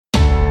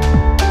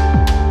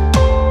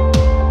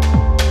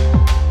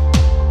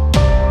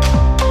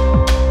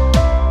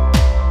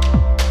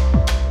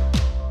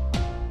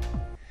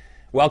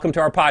Welcome to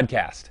our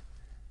podcast.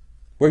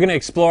 We're going to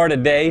explore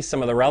today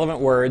some of the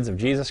relevant words of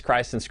Jesus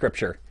Christ in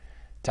Scripture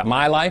to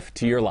my life,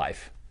 to your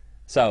life.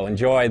 So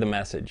enjoy the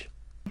message.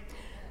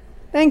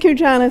 Thank you,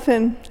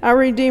 Jonathan. Our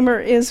Redeemer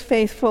is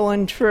faithful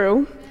and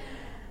true.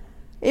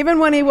 Even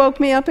when he woke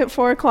me up at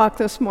 4 o'clock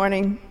this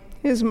morning,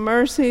 his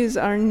mercies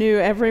are new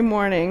every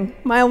morning.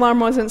 My alarm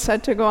wasn't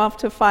set to go off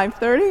to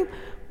 5:30,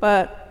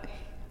 but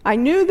I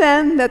knew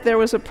then that there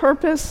was a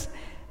purpose,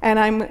 and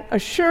I'm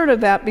assured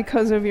of that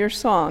because of your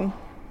song,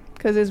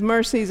 because his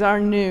mercies are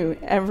new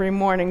every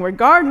morning,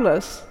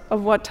 regardless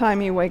of what time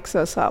he wakes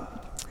us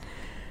up.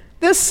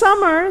 This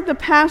summer, the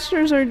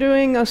pastors are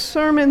doing a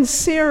sermon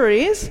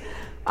series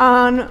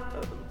on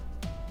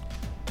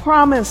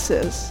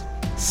promises,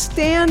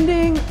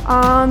 standing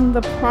on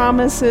the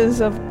promises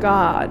of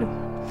God.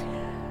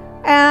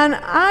 And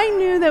I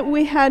knew that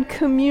we had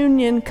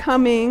communion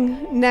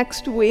coming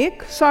next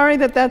week. Sorry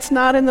that that's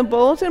not in the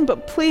bulletin,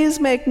 but please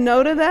make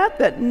note of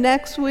that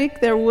next week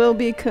there will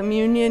be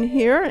communion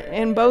here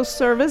in both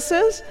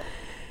services.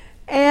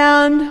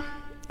 And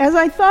as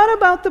I thought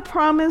about the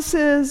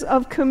promises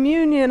of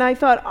communion, I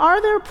thought,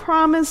 are there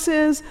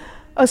promises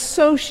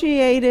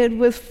associated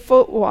with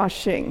foot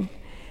washing?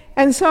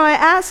 And so I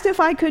asked if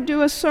I could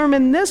do a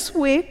sermon this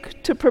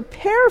week to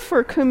prepare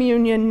for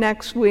communion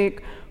next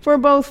week, for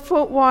both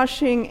foot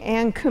washing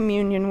and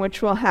communion,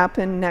 which will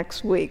happen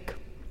next week.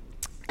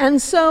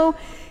 And so,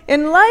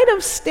 in light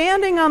of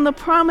standing on the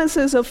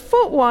promises of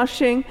foot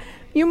washing,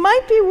 you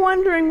might be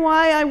wondering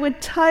why I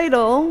would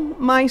title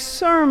my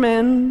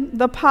sermon,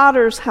 The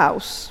Potter's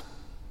House.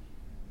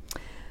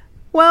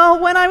 Well,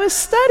 when I was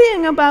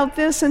studying about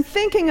this and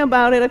thinking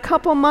about it a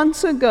couple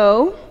months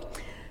ago,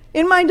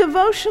 in my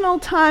devotional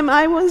time,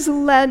 I was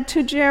led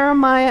to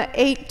Jeremiah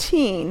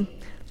 18.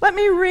 Let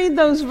me read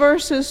those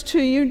verses to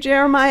you,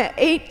 Jeremiah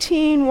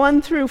 18,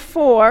 1 through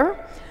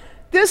 4.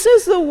 This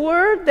is the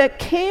word that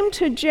came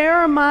to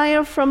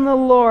Jeremiah from the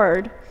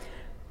Lord.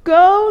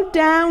 Go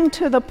down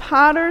to the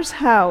potter's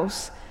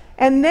house,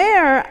 and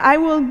there I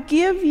will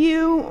give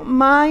you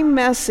my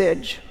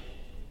message.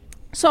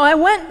 So I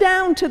went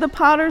down to the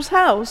potter's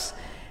house,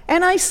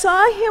 and I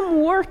saw him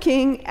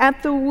working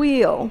at the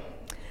wheel.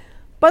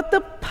 But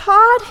the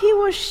pot he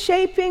was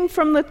shaping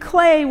from the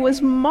clay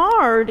was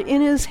marred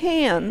in his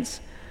hands.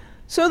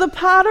 So the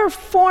potter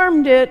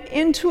formed it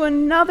into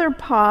another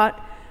pot,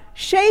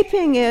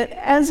 shaping it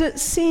as it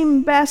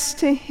seemed best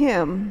to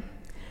him.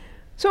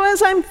 So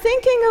as I'm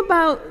thinking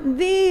about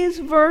these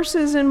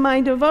verses in my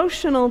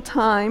devotional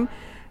time,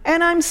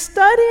 and I'm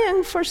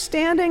studying for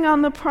standing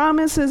on the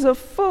promises of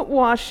foot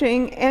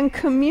washing and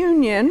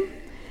communion,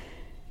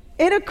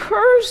 it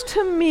occurs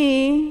to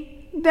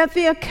me that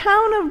the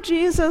account of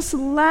Jesus'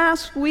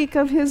 last week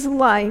of his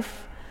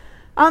life,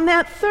 on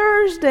that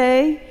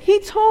Thursday, he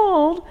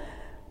told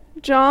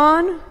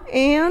John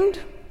and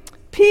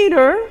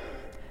Peter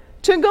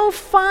to go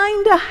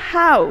find a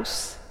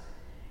house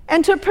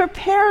and to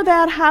prepare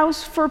that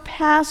house for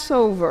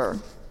Passover.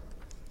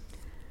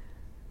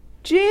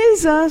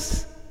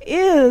 Jesus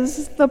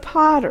is the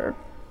potter.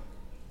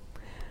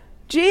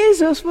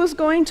 Jesus was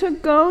going to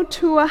go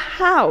to a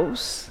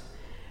house,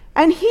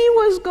 and he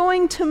was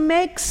going to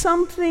make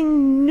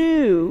something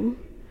new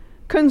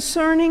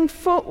concerning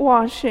foot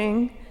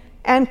washing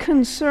and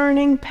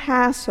concerning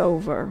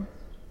Passover.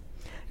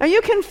 Now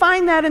you can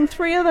find that in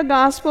 3 of the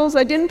Gospels.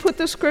 I didn't put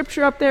the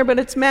scripture up there, but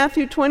it's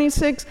Matthew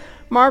 26,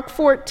 Mark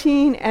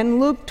 14,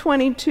 and Luke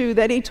 22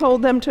 that he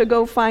told them to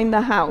go find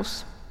the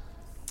house.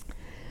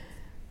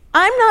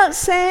 I'm not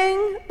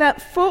saying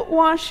that foot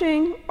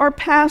washing or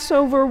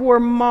Passover were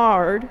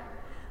marred.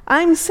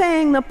 I'm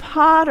saying the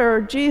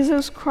potter,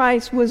 Jesus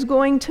Christ, was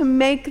going to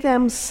make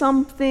them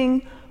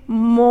something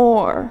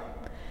more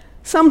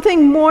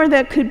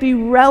that could be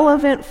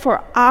relevant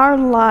for our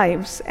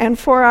lives and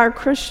for our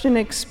Christian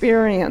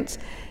experience.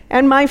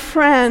 And my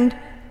friend,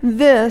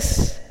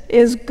 this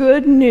is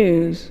good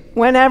news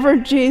whenever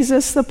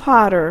Jesus the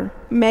potter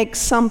makes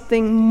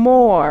something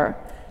more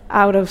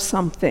out of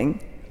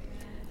something.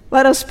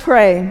 Let us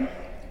pray.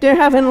 Dear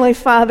Heavenly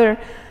Father,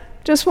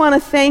 just want to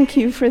thank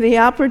you for the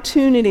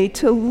opportunity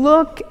to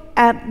look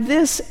at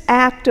this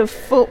act of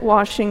foot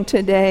washing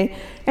today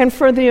and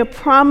for the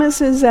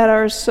promises that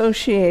are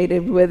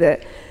associated with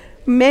it.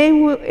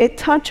 May it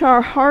touch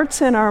our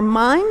hearts and our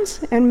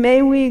minds, and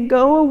may we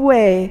go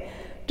away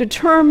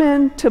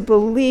determined to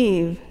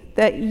believe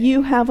that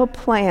you have a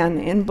plan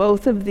in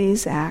both of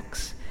these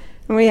acts.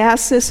 And we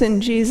ask this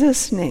in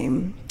Jesus'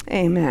 name.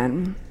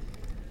 Amen.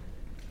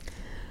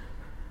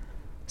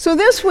 So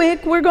this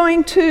week we're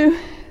going to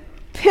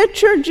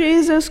picture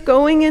Jesus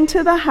going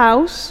into the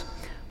house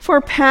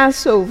for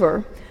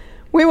Passover.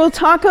 We will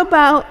talk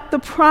about the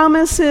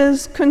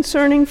promises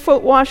concerning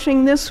foot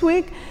washing this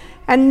week,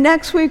 and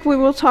next week we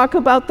will talk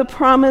about the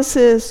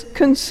promises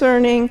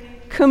concerning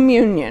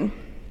communion.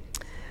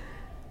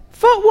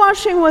 Foot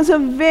washing was a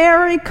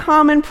very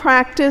common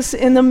practice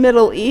in the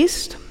Middle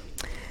East.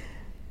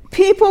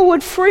 People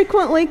would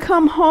frequently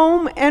come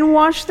home and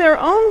wash their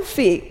own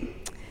feet.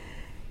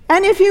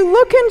 And if you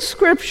look in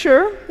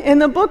Scripture, in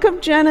the book of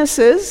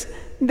Genesis,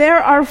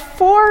 there are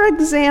 4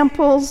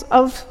 examples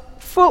of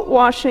foot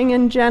washing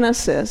in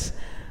Genesis.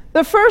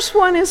 The first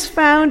one is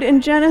found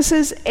in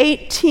Genesis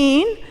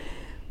 18.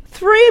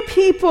 3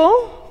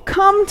 people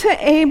come to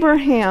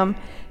Abraham.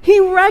 He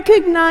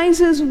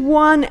recognizes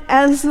one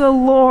as the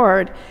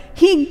Lord.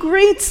 He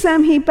greets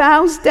them. He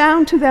bows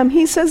down to them.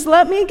 He says,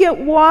 "Let me get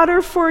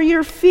water for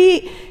your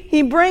feet."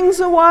 He brings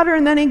the water,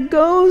 and then he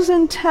goes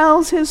and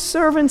tells his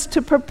servants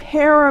to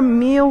prepare a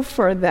meal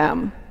for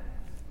them.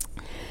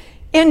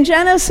 In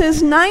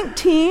Genesis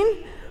 19,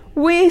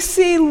 we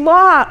see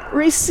Lot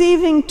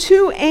receiving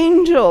 2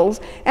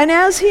 angels. And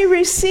as he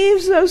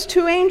receives those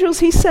 2 angels,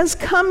 he says,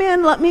 "Come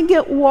in, let me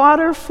get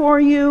water for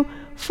you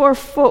for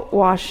foot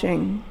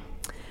washing."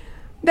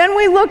 Then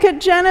we look at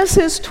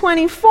Genesis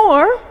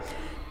 24,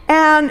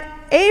 and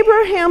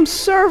Abraham's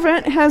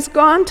servant has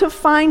gone to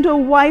find a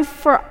wife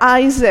for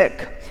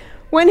Isaac.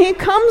 When he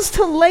comes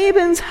to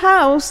Laban's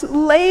house,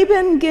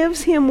 Laban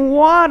gives him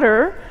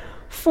water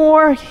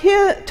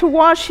to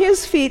wash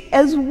his feet,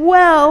 as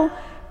well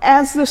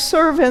as the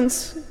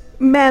servants'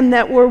 men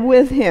that were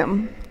with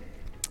him.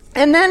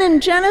 And then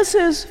in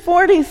Genesis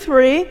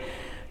 43,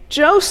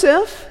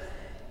 Joseph's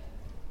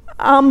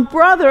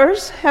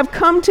brothers have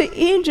come to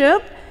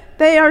Egypt.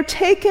 They are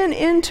taken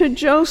into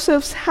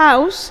Joseph's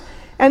house,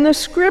 and the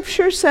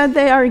scripture said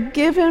they are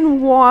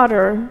given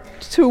water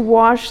to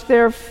wash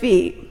their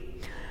feet.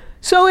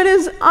 So it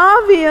is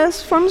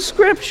obvious from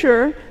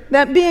scripture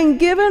that being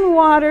given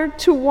water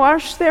to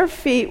wash their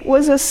feet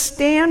was a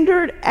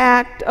standard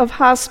act of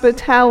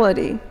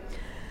hospitality.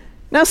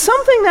 Now,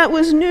 something that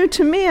was new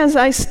to me as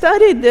I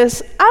studied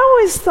this, I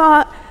always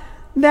thought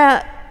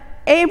that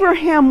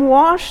Abraham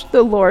washed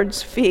the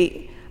Lord's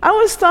feet. I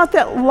always thought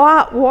that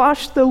Lot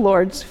washed the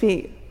Lord's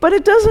feet. But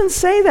it doesn't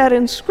say that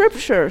in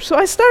Scripture. So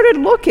I started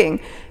looking,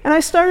 and I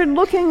started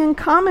looking in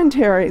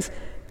commentaries.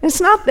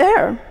 It's not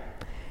there.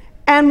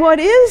 And what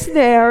is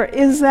there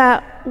is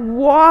that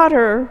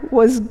water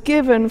was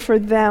given for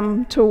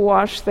them to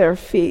wash their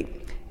feet.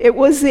 It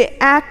was the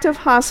act of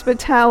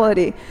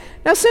hospitality.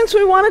 Now, since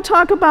we want to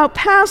talk about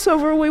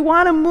Passover, we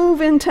want to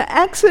move into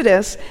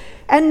Exodus.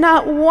 And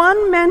not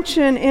one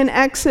mention in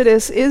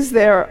Exodus is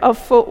there of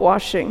foot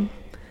washing.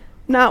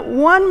 Not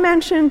one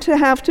mention to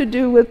have to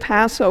do with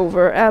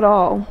Passover at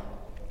all.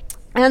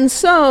 And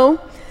so,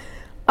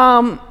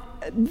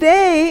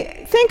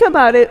 think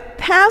about it,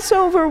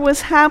 Passover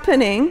was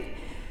happening,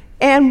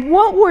 and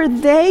what were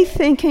they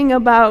thinking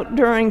about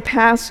during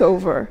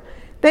Passover?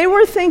 They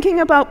were thinking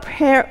about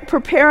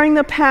preparing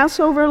the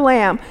Passover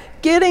lamb,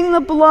 getting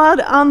the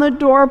blood on the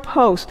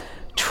doorpost,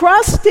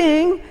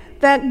 trusting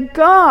that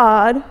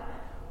God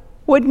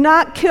would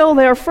not kill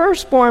their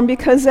firstborn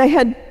because they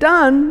had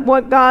done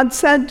what God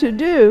said to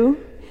do,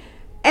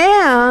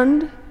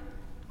 and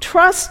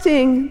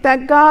trusting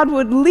that God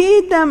would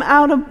lead them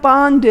out of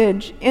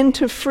bondage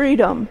into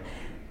freedom.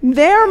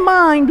 Their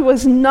mind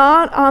was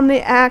not on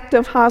the act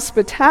of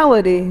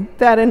hospitality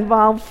that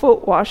involved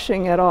foot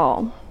washing at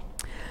all.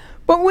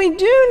 But we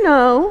do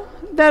know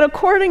that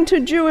according to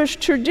Jewish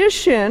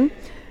tradition,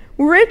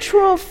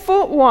 ritual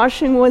foot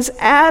washing was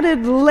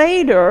added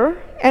later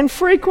and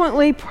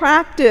frequently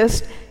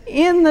practiced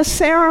in the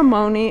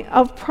ceremony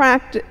of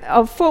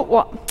foot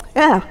washing.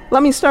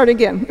 Let me start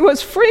again. It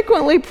was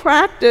frequently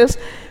practiced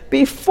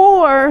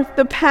before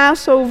the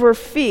Passover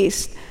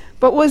feast,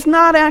 but was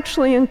not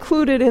actually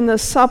included in the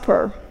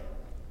supper.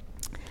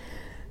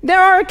 There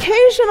are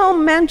occasional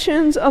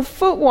mentions of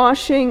foot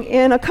washing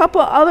in a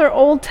couple other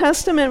Old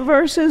Testament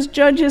verses,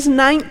 Judges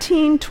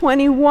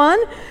 19:21,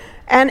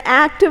 an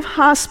act of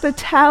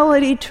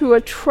hospitality to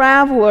a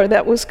traveler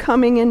that was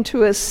coming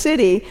into a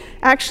city,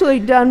 actually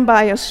done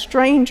by a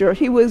stranger.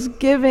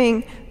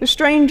 The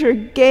stranger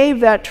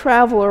gave that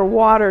traveler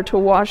water to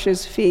wash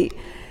his feet.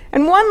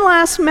 And one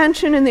last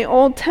mention in the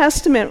Old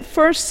Testament,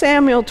 1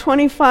 Samuel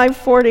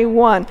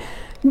 25:41.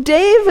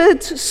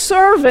 David's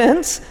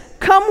servants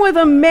come with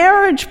a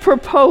marriage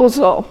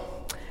proposal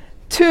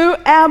to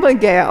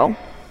Abigail.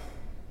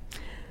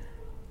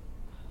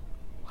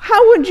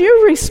 How would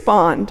you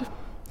respond?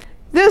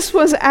 This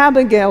was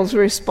Abigail's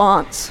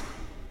response.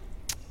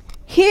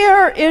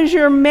 "Here is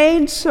your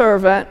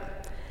maidservant,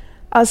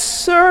 a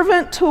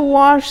servant to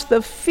wash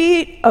the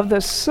feet of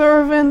the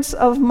servants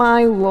of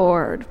my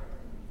Lord."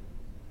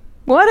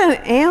 What an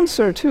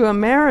answer to a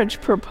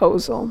marriage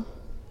proposal.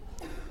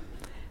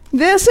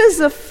 This is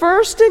the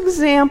first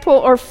example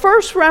or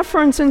first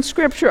reference in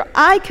Scripture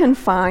I can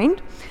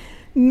find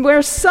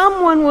where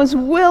someone was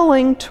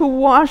willing to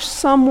wash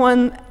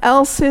someone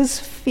else's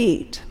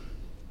feet.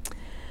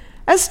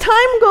 As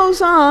time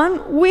goes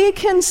on, we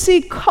can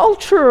see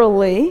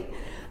culturally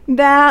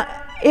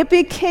that it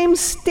became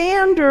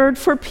standard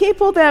for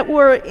people that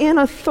were in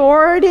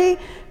authority,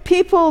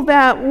 people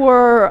that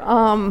were,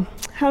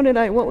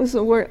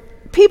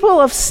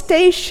 people of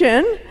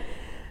station,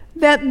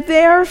 that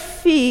their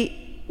feet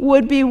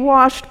would be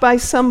washed by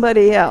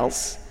somebody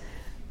else.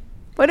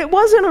 But it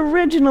wasn't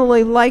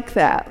originally like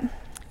that.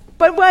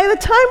 But by the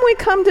time we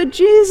come to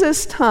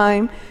Jesus'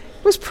 time,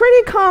 it was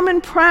pretty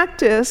common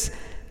practice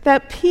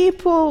that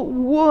people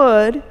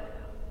would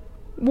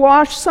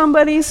wash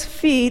somebody's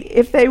feet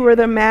if they were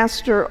the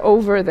master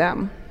over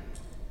them.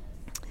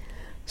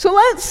 So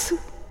let's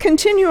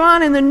continue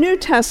on in the New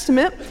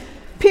Testament.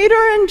 Peter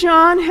and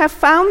John have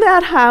found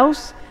that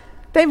house.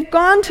 They've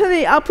gone to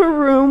the upper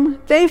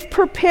room. They've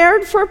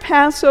prepared for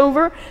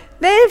Passover.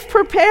 They've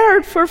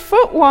prepared for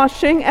foot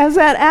washing as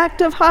that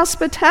act of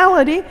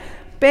hospitality.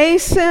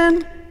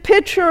 Basin,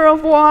 pitcher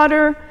of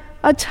water,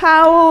 a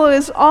towel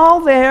is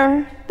all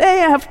there. They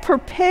have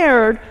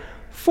prepared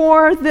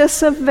for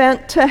this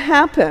event to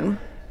happen.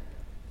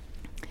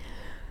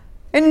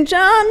 In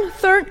John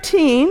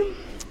 13,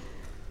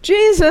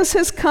 Jesus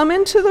has come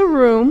into the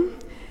room,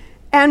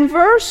 and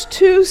verse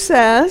 2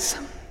 says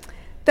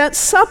that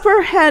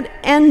supper had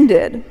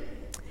ended.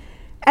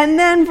 And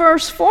then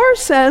verse 4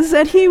 says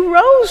that he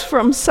rose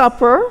from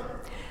supper,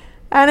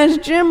 and as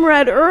Jim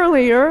read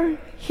earlier,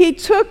 he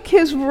took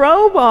his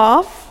robe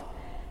off,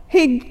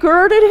 he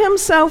girded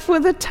himself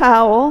with a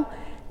towel,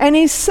 and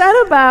he set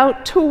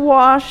about to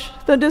wash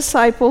the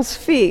disciples'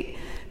 feet.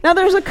 Now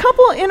there's a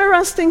couple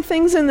interesting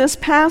things in this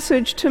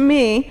passage to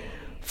me.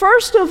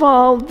 First of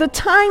all, the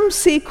time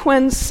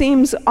sequence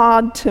seems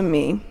odd to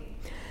me.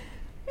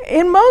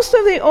 In most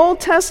of the Old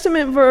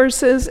Testament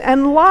verses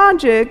and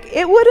logic,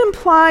 it would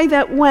imply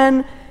that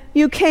when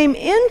you came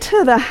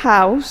into the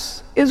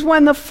house is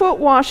when the foot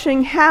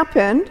washing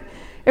happened.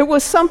 It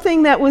was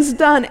something that was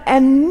done,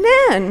 and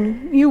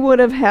then you would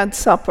have had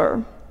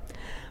supper.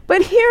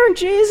 But here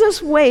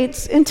Jesus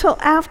waits until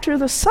after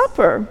the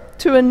supper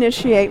to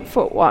initiate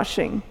foot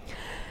washing.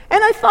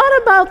 And I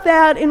thought about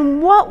that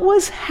in what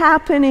was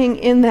happening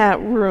in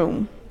that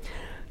room.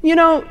 You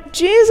know,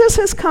 Jesus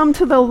has come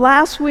to the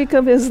last week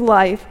of his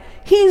life.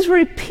 He's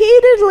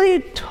repeatedly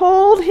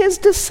told his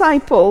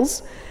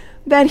disciples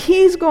that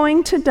he's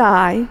going to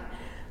die.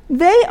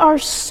 They are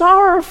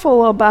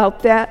sorrowful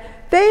about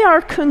that. They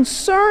are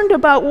concerned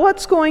about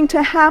what's going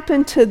to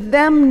happen to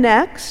them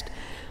next.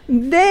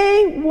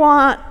 They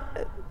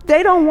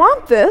don't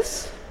want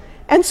this.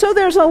 And so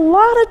there's a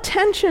lot of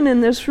tension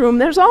in this room.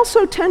 There's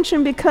also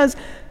tension because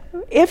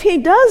if he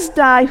does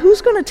die,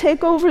 who's going to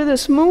take over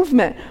this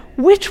movement?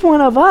 Which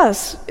one of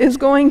us is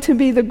going to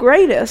be the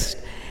greatest?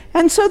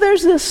 And so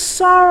there's this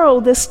sorrow,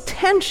 this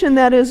tension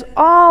that is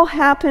all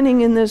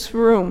happening in this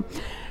room.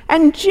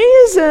 And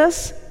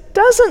Jesus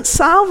doesn't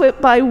solve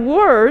it by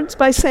words,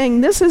 by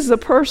saying this is the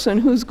person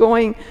who's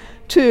going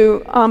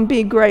to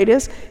be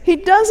greatest. He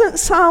doesn't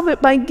solve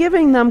it by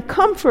giving them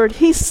comfort.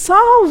 He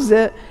solves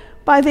it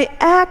by the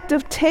act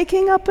of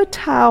taking up a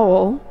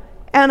towel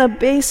and a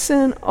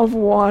basin of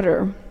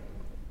water.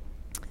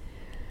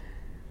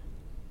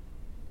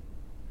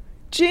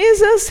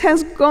 Jesus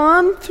has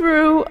gone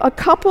through a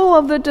couple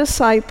of the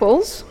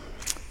disciples,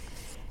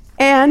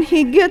 and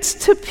he gets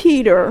to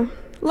Peter.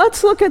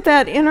 Let's look at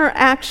that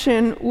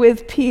interaction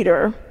with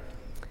Peter.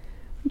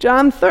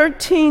 John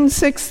 13,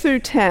 6 through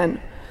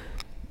 10.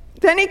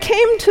 Then he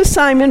came to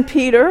Simon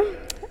Peter,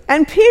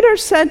 and Peter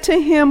said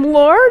to him,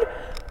 "Lord,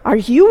 are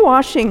you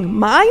washing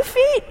my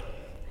feet?"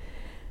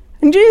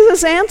 And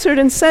Jesus answered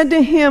and said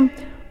to him,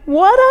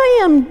 "What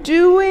I am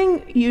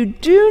doing you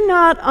do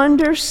not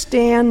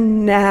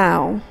understand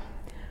now,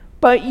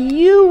 but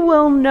you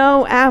will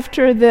know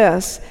after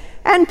this."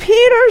 And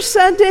Peter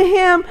said to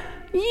him,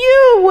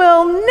 "You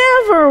will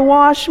never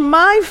wash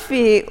my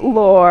feet,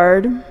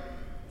 Lord."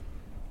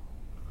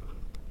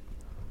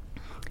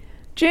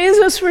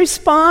 Jesus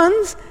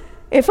responds,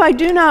 "If I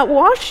do not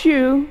wash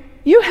you,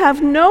 you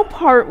have no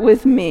part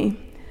with me."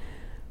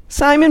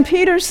 Simon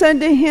Peter said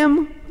to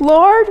him,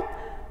 "Lord,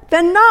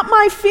 then not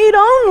my feet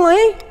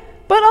only,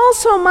 but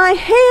also my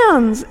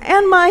hands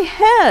and my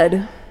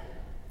head."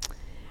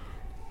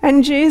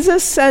 And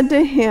Jesus said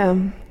to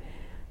him,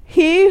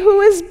 "He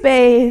who is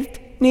bathed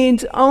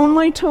needs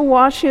only to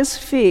wash his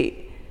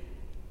feet,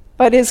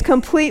 but is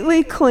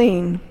completely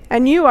clean.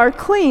 And you are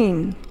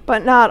clean,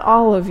 but not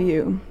all of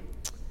you."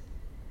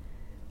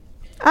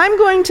 I'm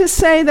going to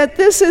say that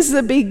this is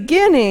the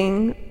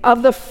beginning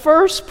of the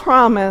first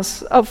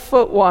promise of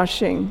foot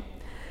washing.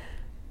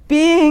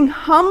 Being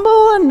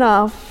humble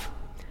enough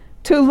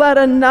to let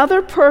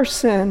another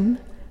person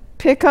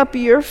pick up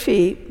your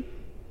feet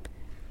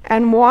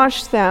and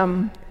wash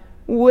them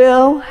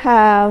will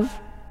have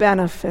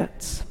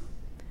benefits.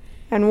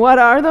 And what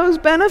are those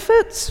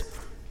benefits?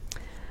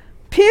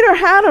 Peter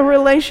had a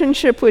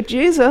relationship with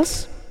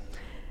Jesus.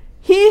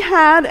 He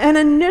had an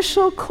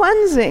initial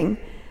cleansing.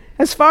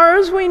 As far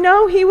as we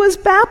know, he was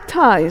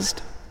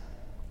baptized.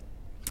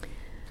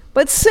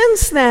 But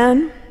since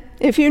then,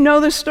 if you know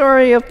the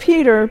story of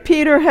Peter,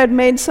 Peter had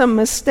made some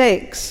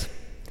mistakes.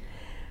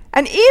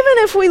 And even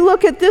if we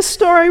look at this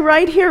story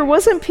right here,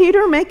 wasn't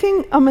Peter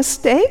making a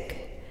mistake?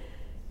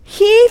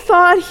 He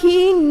thought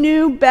he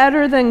knew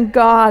better than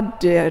God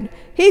did.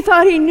 He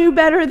thought he knew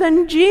better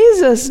than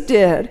Jesus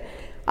did.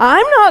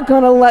 I'm not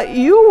going to let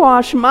you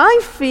wash my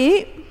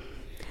feet.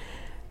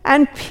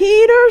 And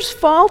Peter's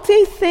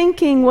faulty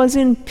thinking was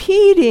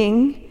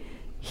impeding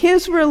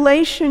his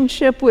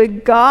relationship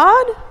with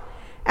God,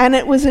 and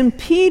it was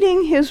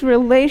impeding his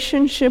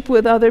relationship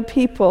with other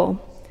people.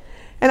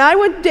 And I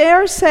would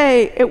dare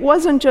say it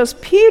wasn't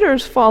just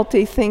Peter's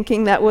faulty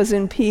thinking that was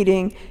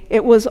impeding,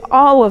 it was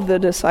all of the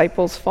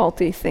disciples'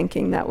 faulty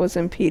thinking that was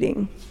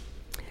impeding.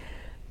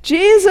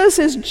 Jesus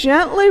is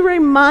gently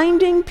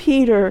reminding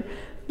Peter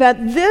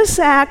that this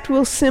act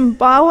will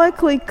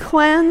symbolically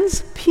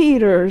cleanse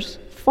Peter's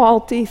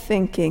faulty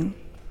thinking.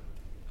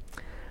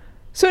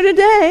 So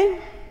today,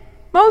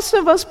 most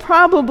of us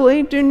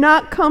probably do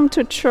not come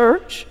to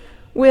church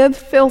with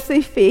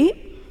filthy feet.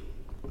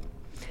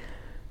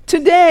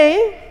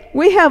 Today,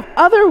 we have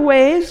other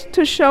ways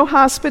to show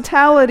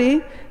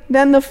hospitality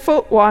than the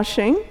foot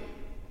washing.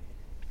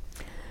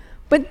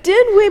 But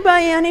did we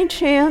by any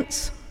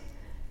chance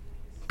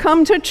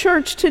come to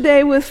church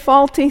today with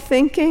faulty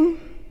thinking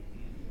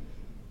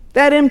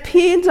that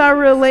impedes our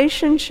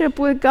relationship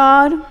with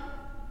God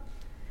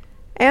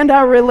and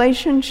our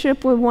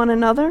relationship with one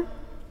another?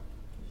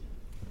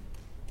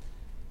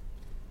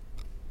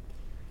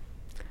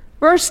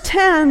 Verse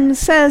 10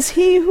 says,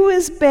 "He who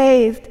is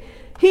bathed,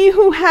 he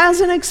who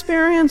has an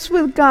experience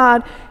with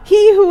God,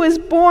 he who is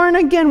born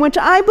again," which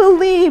I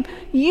believe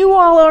you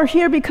all are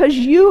here because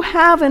you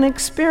have an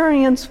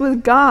experience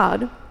with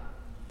God.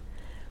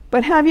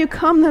 But have you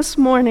come this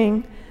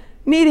morning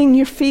needing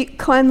your feet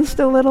cleansed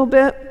a little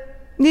bit?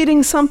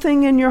 Needing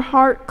something in your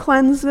heart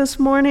cleansed this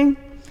morning?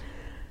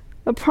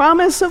 The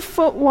promise of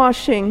foot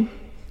washing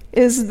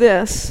is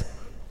this.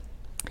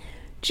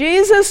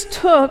 Jesus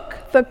took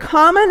the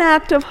common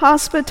act of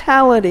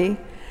hospitality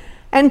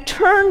and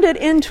turned it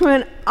into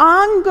an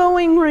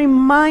ongoing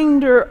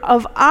reminder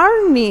of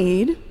our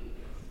need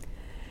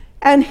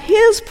and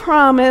his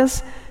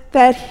promise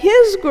that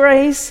his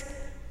grace,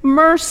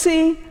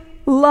 mercy,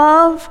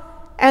 love,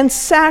 and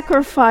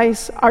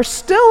sacrifice are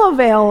still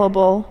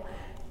available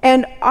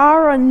and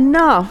are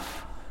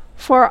enough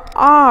for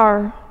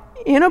our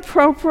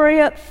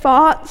inappropriate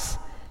thoughts,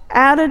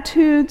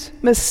 attitudes,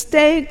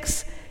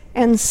 mistakes,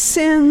 and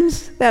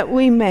sins that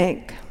we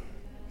make.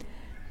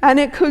 And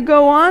it could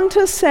go on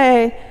to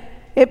say,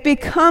 it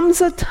becomes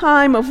a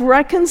time of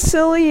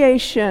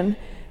reconciliation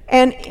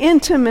and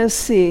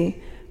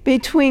intimacy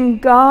between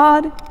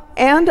God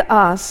and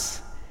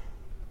us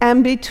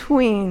and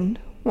between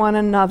one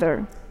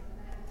another.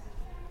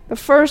 The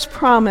first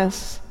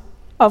promise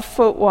of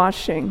foot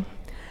washing.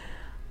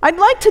 I'd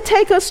like to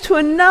take us to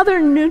another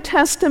New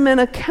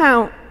Testament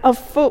account of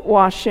foot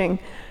washing.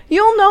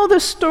 You'll know the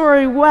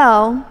story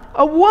well.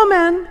 A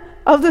woman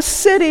of the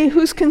city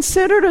who's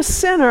considered a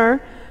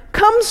sinner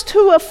comes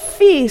to a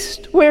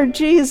feast where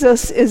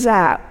Jesus is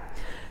at.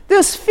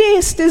 This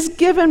feast is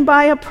given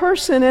by a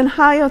person in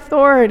high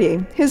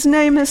authority. His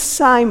name is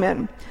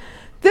Simon.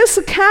 This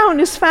account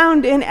is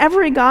found in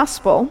every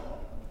gospel.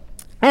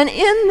 And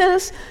in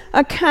this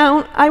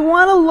account, I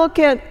want to look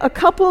at a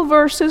couple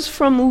verses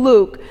from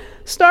Luke,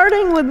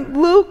 starting with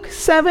Luke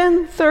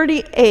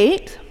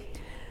 7:38.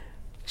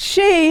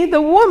 She,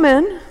 the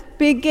woman,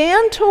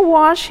 began to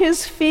wash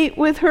his feet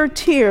with her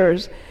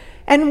tears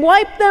and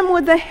wiped them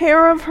with the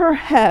hair of her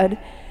head,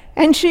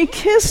 and she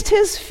kissed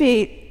his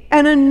feet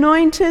and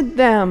anointed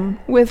them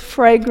with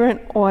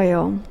fragrant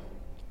oil.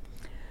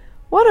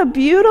 What a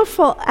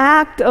beautiful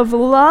act of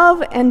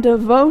love and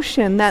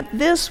devotion that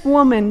this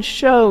woman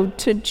showed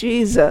to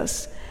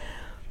Jesus.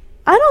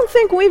 I don't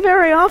think we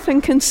very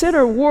often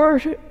consider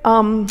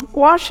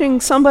washing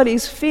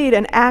somebody's feet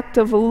an act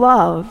of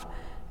love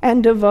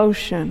and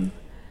devotion.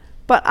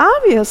 But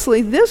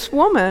obviously, this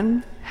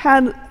woman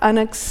had an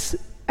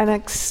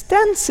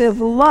extensive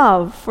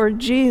love for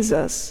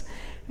Jesus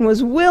and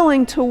was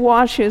willing to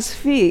wash his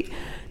feet.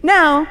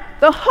 Now,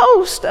 the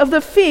host of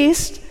the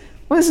feast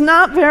was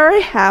not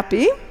very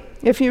happy,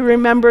 if you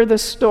remember the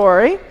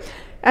story.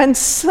 And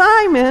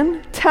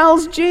Simon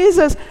tells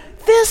Jesus,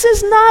 this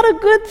is not a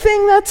good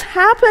thing that's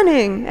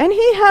happening. And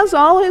he has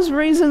all his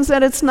reasons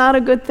that it's not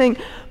a good thing.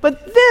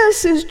 But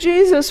this is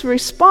Jesus'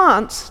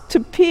 response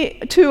to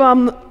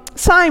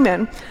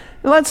Simon.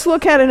 Let's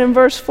look at it in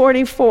verse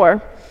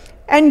 44.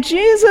 And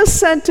Jesus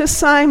said to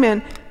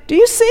Simon, "Do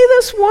you see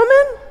this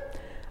woman?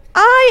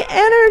 I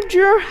entered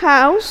your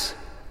house,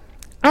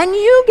 and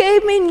you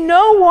gave me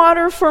no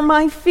water for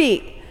my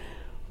feet,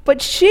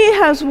 but she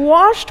has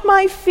washed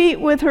my feet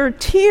with her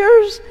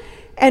tears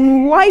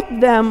and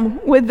wiped them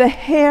with the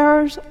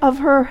hairs of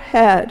her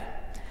head."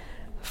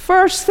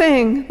 First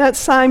thing that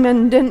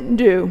Simon didn't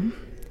do.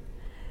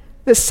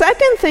 The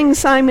second thing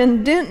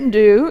Simon didn't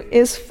do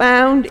is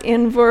found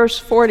in verse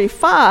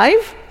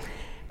 45,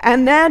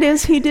 and that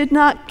is he did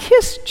not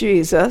kiss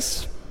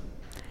Jesus.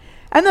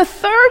 And the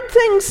third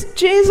thing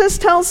Jesus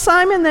tells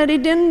Simon that he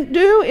didn't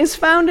do is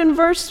found in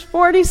verse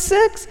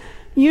 46.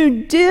 You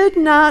did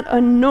not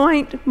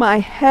anoint my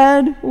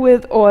head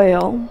with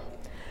oil.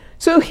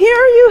 So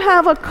here you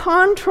have a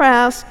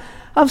contrast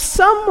of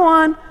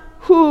someone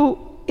who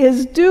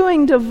is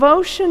doing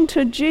devotion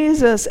to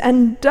Jesus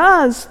and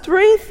does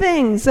three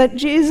things that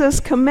Jesus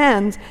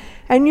commends,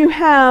 and you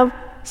have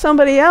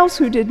somebody else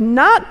who did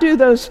not do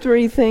those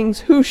three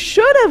things, who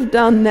should have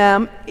done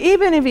them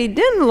even if he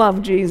didn't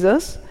love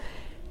Jesus,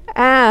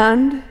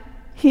 and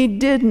he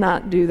did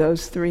not do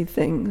those three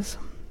things.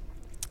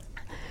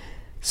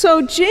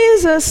 So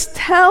Jesus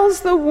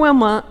tells the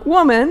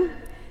woman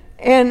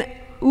in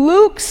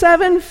Luke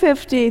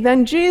 7:50,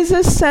 then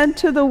Jesus said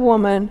to the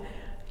woman,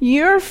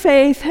 "Your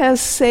faith has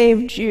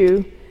saved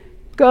you.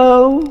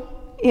 Go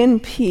in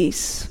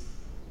peace."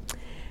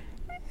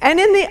 And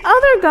in the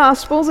other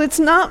Gospels, it's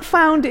not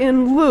found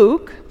in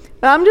Luke.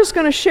 I'm just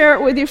going to share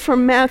it with you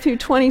from Matthew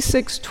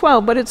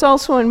 26:12, but it's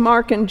also in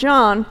Mark and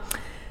John.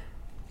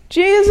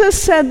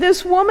 Jesus said,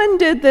 "This woman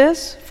did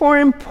this, for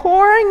in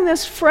pouring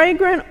this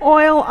fragrant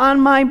oil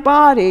on my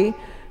body,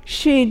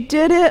 she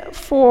did it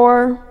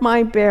for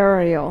my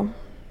burial."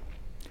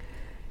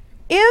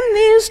 In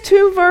these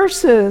two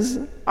verses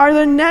are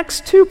the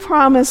next two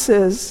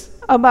promises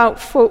about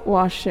foot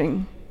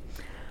washing.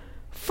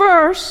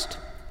 First,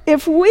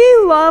 if we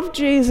love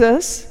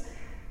Jesus,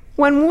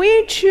 when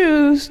we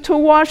choose to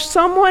wash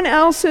someone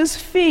else's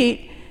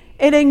feet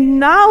in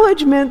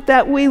acknowledgement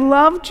that we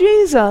love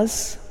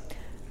Jesus,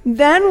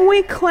 then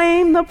we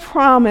claim the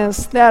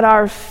promise that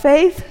our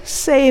faith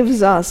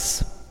saves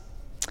us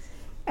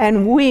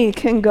and we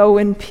can go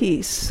in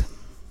peace.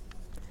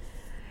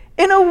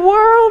 In a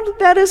world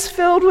that is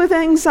filled with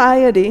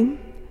anxiety,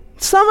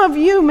 some of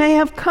you may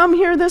have come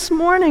here this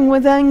morning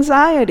with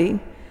anxiety,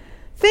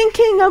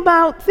 thinking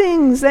about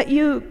things that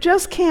you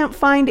just can't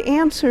find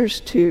answers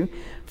to,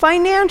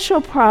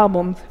 financial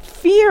problems,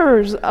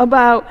 fears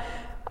about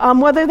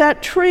whether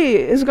that tree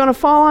is going to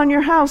fall on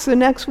your house the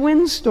next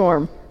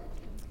windstorm.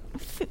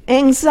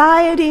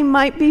 Anxiety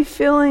might be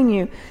filling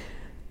you.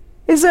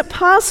 Is it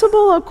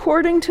possible,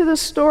 according to the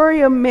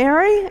story of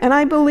Mary, and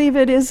I believe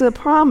it is a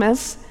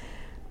promise,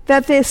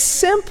 that this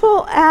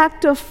simple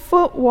act of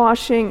foot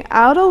washing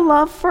out of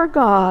love for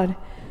God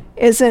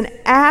is an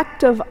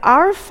act of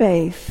our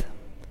faith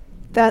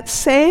that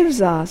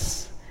saves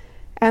us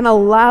and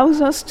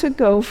allows us to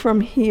go from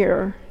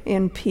here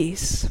in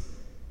peace?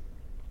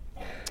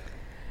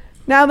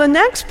 Now, the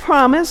next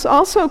promise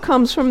also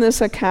comes from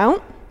this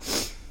account.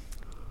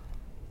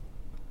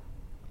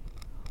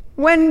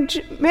 When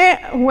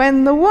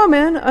the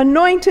woman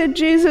anointed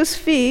Jesus'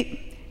 feet,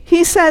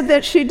 he said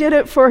that she did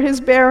it for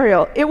his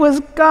burial. It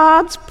was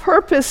God's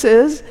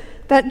purposes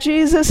that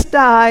Jesus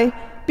die,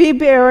 be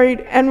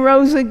buried, and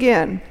rose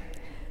again.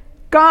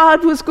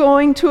 God was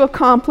going to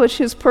accomplish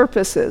his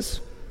purposes.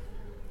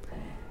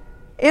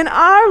 In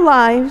our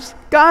lives,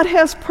 God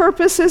has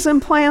purposes and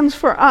plans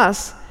for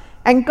us,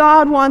 and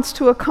God wants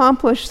to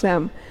accomplish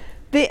them.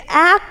 The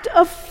act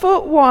of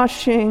foot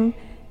washing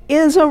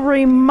is a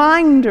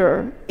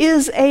reminder,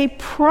 is a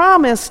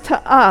promise to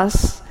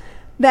us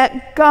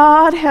that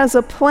God has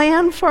a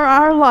plan for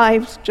our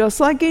lives, just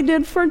like he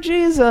did for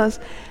Jesus,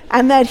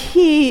 and that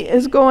he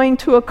is going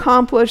to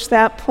accomplish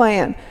that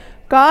plan.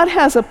 God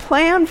has a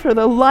plan for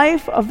the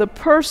life of the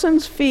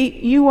person's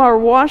feet you are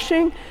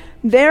washing.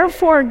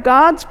 Therefore,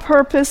 God's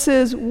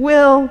purposes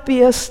will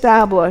be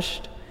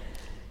established.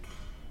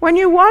 When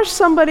you wash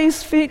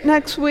somebody's feet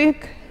next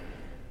week,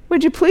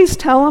 would you please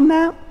tell them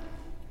that?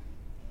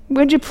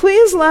 Would you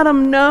please let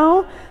them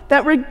know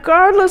that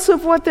regardless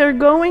of what they're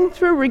going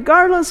through,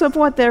 regardless of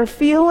what they're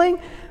feeling,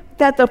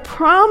 that the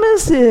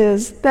promise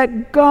is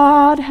that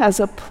God has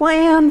a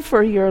plan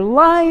for your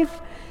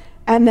life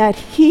and that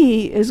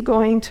he is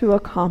going to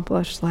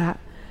accomplish that.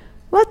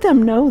 Let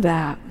them know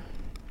that.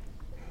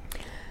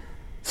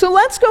 So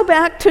let's go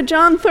back to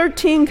John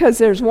 13, because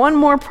there's one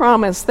more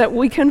promise that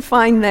we can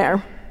find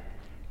there.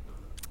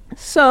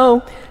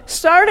 So,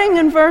 starting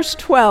in verse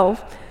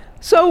 12,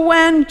 so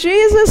when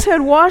Jesus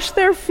had washed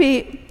their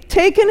feet,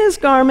 taken his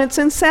garments,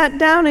 and sat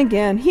down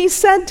again, he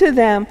said to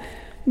them,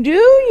 "Do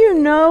you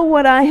know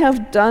what I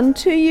have done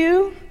to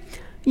you?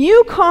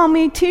 You call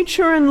me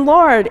teacher and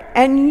Lord,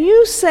 and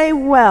you say,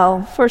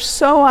 well, for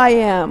so I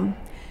am.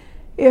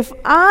 If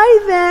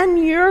I then,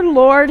 your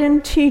Lord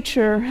and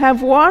teacher,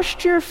 have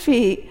washed your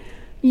feet,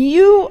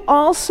 you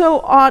also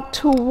ought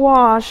to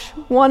wash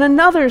one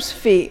another's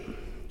feet.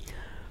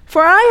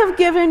 For I have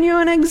given you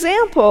an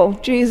example,"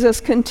 Jesus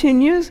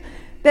continues,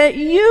 "that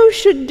you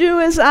should do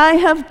as I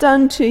have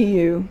done to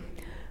you.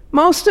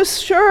 Most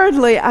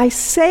assuredly, I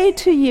say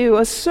to you,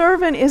 a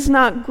servant is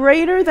not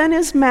greater than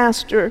his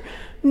master,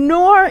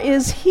 nor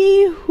is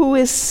he who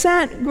is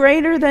sent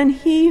greater than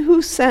he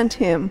who sent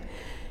him.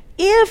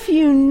 If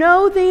you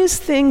know these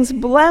things,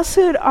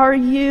 blessed are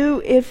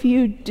you if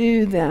you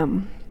do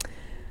them."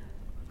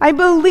 I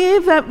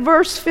believe that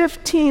verse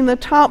 15, the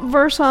top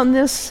verse on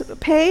this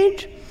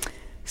page,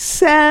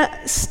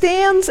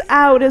 stands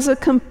out as a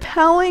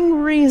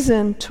compelling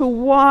reason to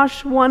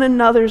wash one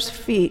another's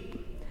feet.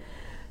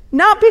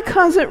 Not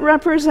because it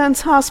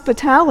represents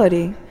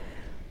hospitality,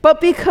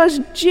 but because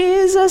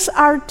Jesus,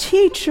 our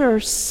teacher,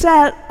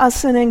 set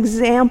us an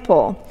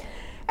example.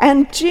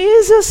 And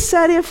Jesus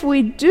said if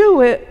we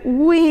do it,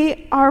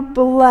 we are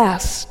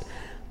blessed.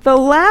 The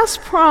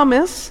last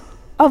promise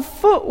of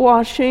foot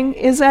washing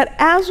is that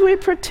as we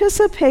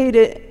participate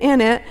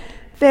in it,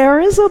 there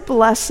is a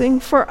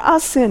blessing for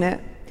us in it.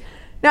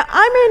 Now,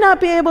 I may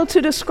not be able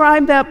to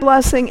describe that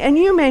blessing, and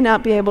you may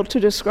not be able to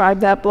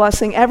describe that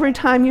blessing every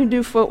time you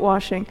do foot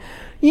washing.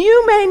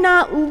 You may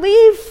not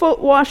leave foot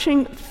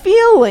washing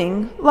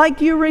feeling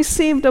like you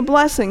received a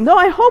blessing, though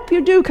I hope you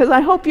do, because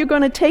I hope you're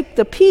going to take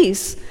the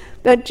peace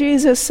that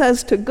Jesus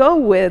says to go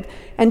with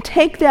and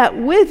take that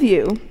with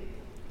you.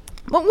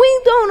 But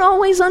we don't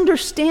always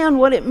understand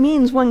what it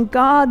means when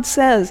God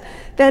says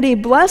that he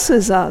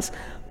blesses us.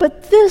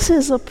 But this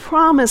is a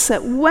promise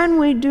that when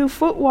we do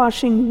foot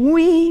washing,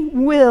 we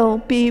will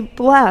be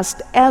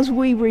blessed as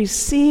we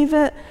receive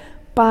it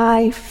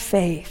by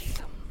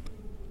faith.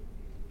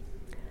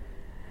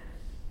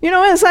 You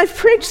know, as I've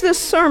preached this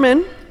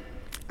sermon,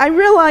 I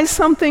realized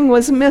something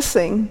was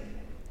missing.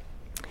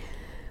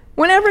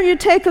 Whenever you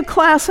take a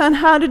class on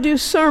how to do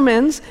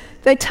sermons,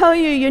 they tell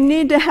you you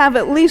need to have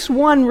at least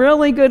one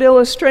really good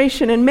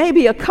illustration, and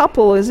maybe a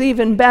couple is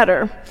even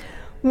better.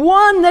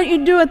 One that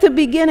you do at the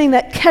beginning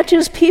that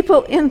catches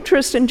people's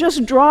interest and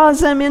just draws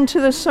them into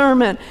the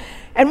sermon,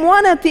 and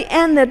one at the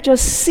end that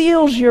just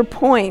seals your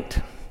point.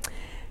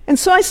 And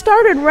so I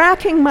started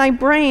racking my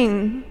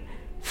brain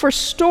for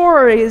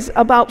stories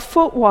about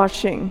foot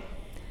washing,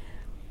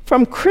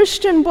 from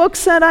Christian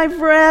books that I've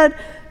read,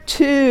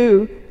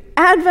 to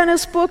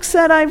Adventist books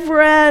that I've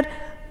read,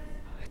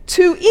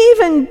 to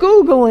even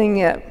Googling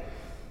it.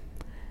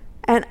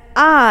 And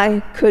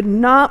I could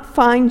not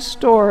find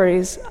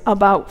stories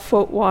about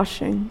foot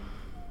washing.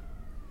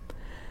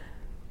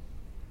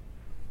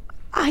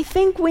 I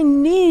think we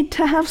need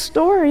to have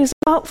stories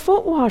about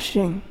foot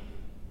washing.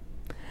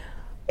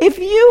 If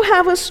you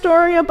have a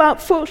story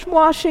about foot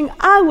washing,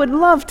 I would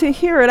love to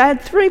hear it. I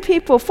had 4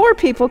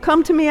 people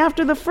come to me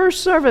after the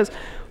first service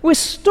with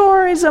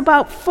stories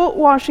about foot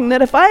washing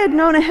that if I had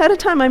known ahead of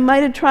time, I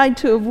might have tried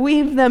to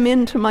weave them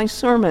into my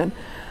sermon.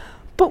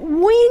 But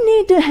we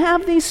need to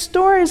have these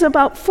stories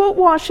about foot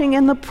washing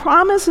and the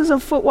promises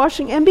of foot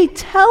washing and be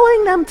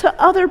telling them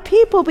to other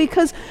people,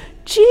 because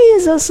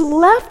Jesus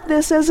left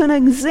this as an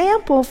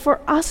example for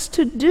us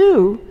to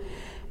do.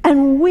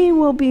 And we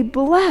will be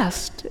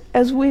blessed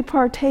as we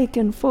partake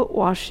in foot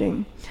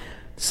washing.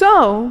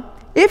 So,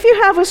 if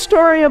you have a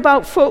story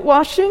about foot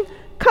washing,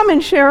 come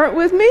and share it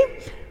with me.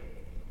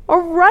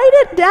 Or write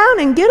it down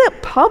and get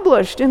it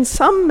published in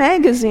some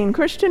magazine,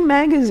 Christian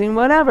magazine,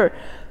 whatever.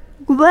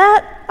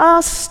 Let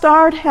us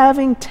start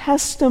having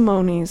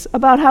testimonies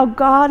about how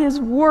God is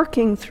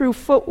working through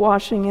foot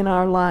washing in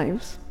our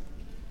lives.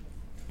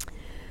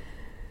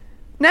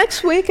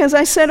 Next week, as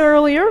I said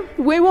earlier,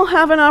 we will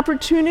have an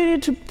opportunity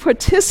to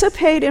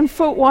participate in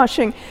foot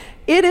washing.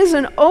 It is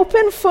an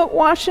open foot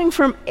washing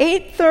from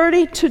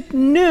 8:30 to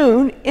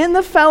noon in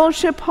the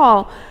fellowship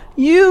hall.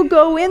 You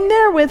go in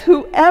there with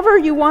whoever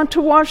you want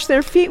to wash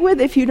their feet with.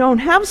 If you don't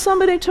have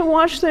somebody to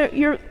wash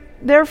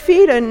their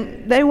feet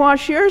and they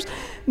wash yours,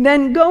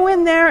 then go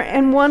in there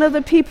and one of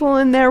the people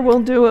in there will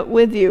do it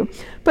with you.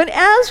 But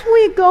as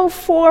we go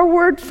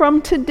forward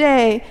from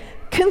today,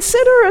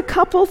 consider a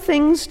couple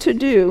things to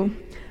do.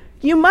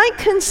 You might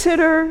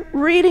consider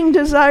reading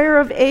Desire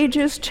of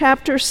Ages,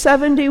 chapter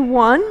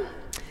 71,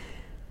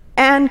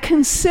 and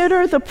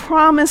consider the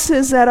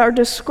promises that are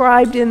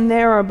described in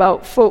there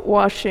about foot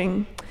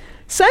washing.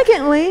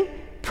 Secondly,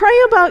 pray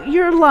about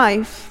your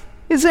life.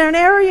 Is there an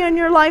area in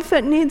your life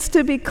that needs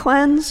to be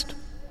cleansed?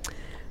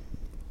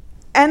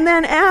 And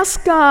then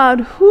ask God,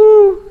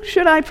 who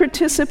should I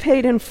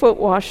participate in foot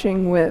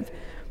washing with?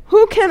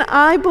 Who can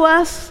I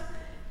bless,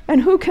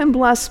 and who can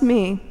bless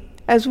me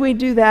as we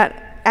do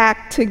that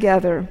act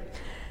together?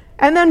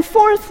 And then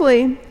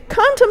fourthly,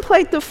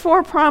 contemplate the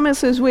 4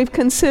 promises we've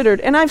considered,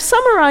 and I've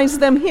summarized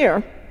them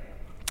here.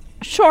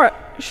 Short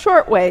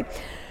way.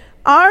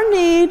 Our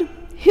need,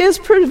 his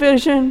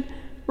provision,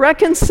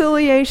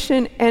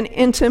 reconciliation, and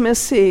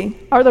intimacy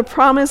are the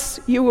promise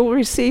you will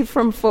receive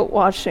from foot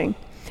washing.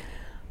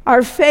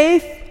 Our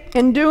faith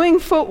in doing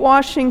foot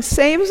washing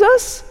saves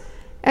us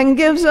and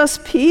gives us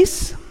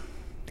peace.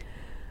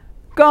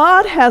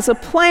 God has a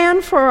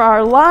plan for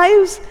our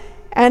lives,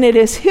 and it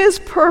is his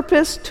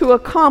purpose to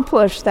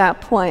accomplish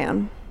that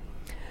plan.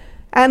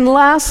 And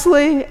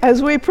lastly,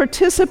 as we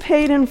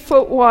participate in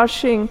foot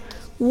washing,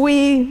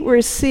 we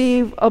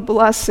receive a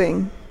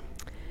blessing.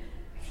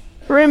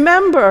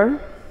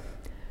 Remember,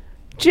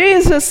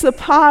 Jesus the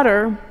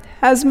potter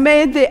has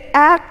made the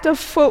act of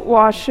foot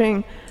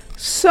washing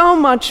so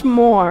much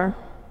more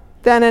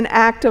than an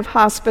act of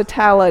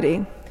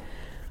hospitality.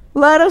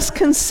 Let us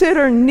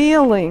consider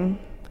kneeling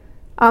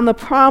on the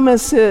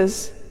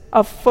promises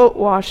of foot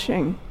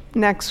washing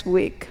next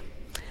week.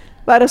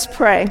 Let us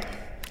pray.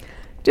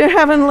 Dear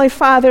Heavenly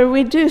Father,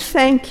 we do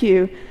thank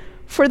you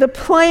for the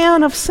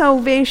plan of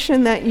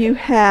salvation that you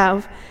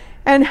have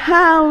and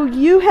how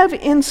you have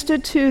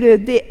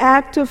instituted the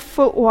act of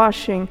foot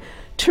washing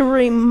to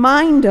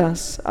remind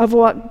us of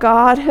what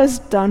God has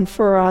done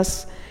for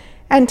us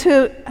and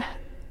to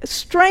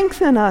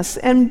strengthen us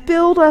and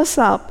build us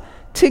up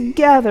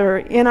together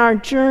in our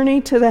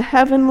journey to the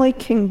heavenly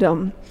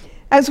kingdom.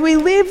 As we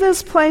leave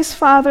this place,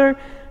 Father,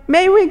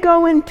 may we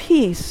go in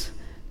peace,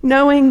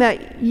 knowing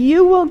that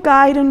you will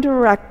guide and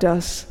direct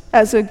us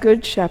as a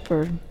good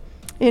shepherd.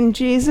 In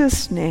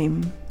Jesus'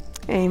 name,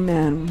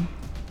 amen.